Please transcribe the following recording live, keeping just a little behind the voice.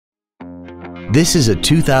This is a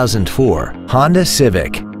 2004 Honda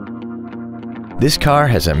Civic. This car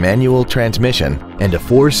has a manual transmission and a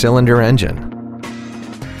 4-cylinder engine.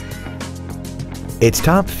 Its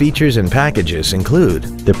top features and packages include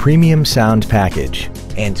the premium sound package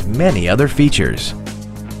and many other features.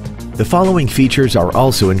 The following features are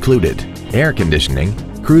also included: air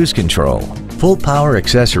conditioning, cruise control, full power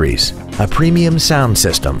accessories, a premium sound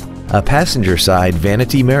system, a passenger side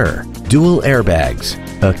vanity mirror, dual airbags,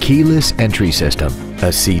 a keyless entry system,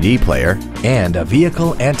 a CD player, and a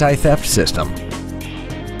vehicle anti-theft system.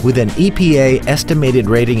 With an EPA estimated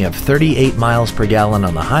rating of 38 miles per gallon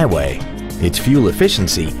on the highway, its fuel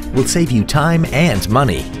efficiency will save you time and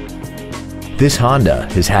money. This Honda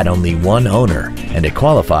has had only one owner and it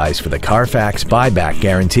qualifies for the Carfax buyback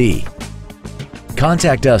guarantee.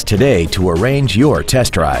 Contact us today to arrange your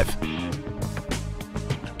test drive.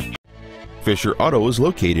 Fisher Auto is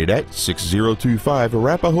located at 6025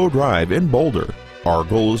 Arapahoe Drive in Boulder. Our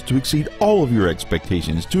goal is to exceed all of your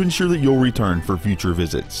expectations to ensure that you'll return for future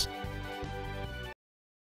visits.